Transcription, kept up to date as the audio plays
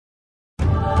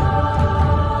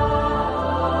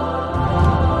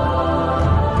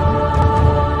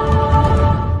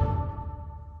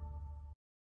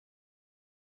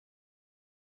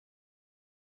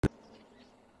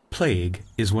Plague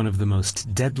is one of the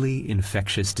most deadly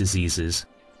infectious diseases.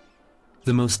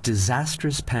 The most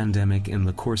disastrous pandemic in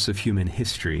the course of human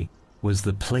history was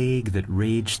the plague that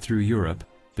raged through Europe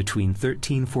between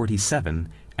 1347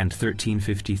 and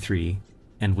 1353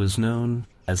 and was known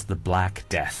as the Black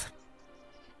Death.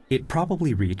 It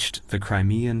probably reached the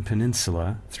Crimean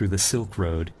Peninsula through the Silk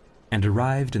Road and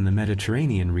arrived in the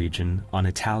Mediterranean region on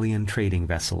Italian trading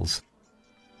vessels.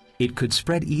 It could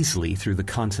spread easily through the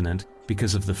continent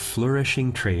because of the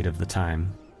flourishing trade of the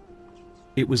time.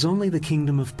 It was only the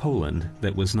Kingdom of Poland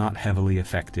that was not heavily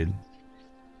affected.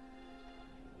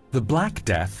 The Black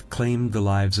Death claimed the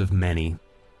lives of many,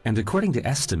 and according to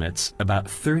estimates, about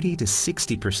 30 to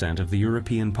 60% of the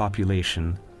European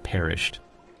population perished.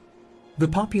 The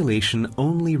population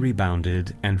only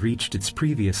rebounded and reached its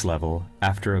previous level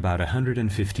after about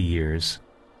 150 years.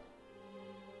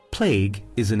 Plague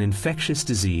is an infectious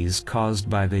disease caused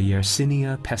by the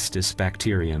Yersinia pestis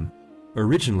bacterium,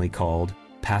 originally called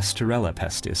Pastorella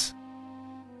pestis.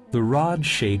 The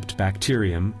rod-shaped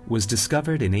bacterium was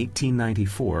discovered in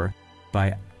 1894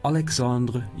 by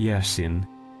Alexandre Yersin,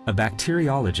 a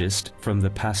bacteriologist from the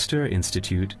Pasteur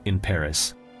Institute in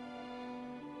Paris.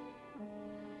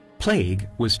 Plague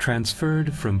was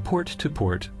transferred from port to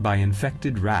port by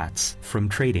infected rats from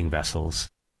trading vessels.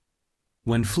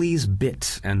 When fleas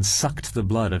bit and sucked the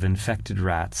blood of infected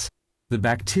rats, the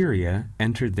bacteria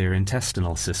entered their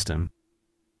intestinal system.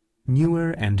 Newer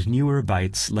and newer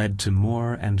bites led to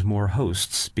more and more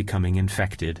hosts becoming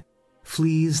infected.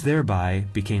 Fleas thereby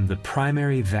became the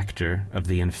primary vector of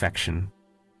the infection.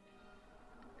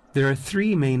 There are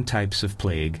three main types of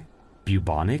plague: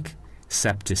 bubonic,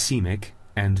 septicemic,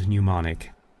 and pneumonic.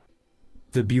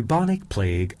 The bubonic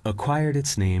plague acquired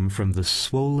its name from the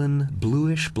swollen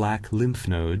bluish-black lymph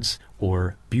nodes,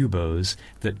 or buboes,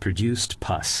 that produced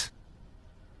pus.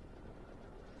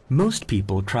 Most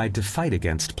people tried to fight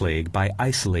against plague by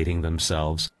isolating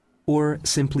themselves, or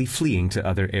simply fleeing to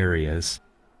other areas.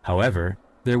 However,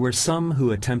 there were some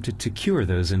who attempted to cure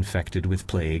those infected with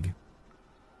plague.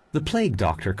 The plague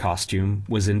doctor costume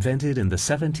was invented in the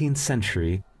 17th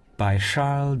century by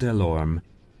Charles Delorme,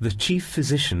 the chief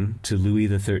physician to Louis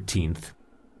XIII.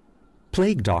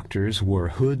 Plague doctors wore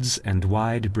hoods and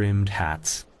wide-brimmed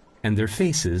hats, and their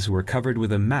faces were covered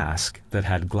with a mask that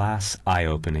had glass eye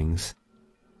openings.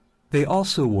 They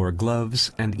also wore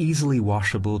gloves and easily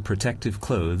washable protective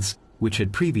clothes which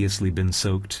had previously been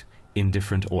soaked in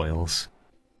different oils.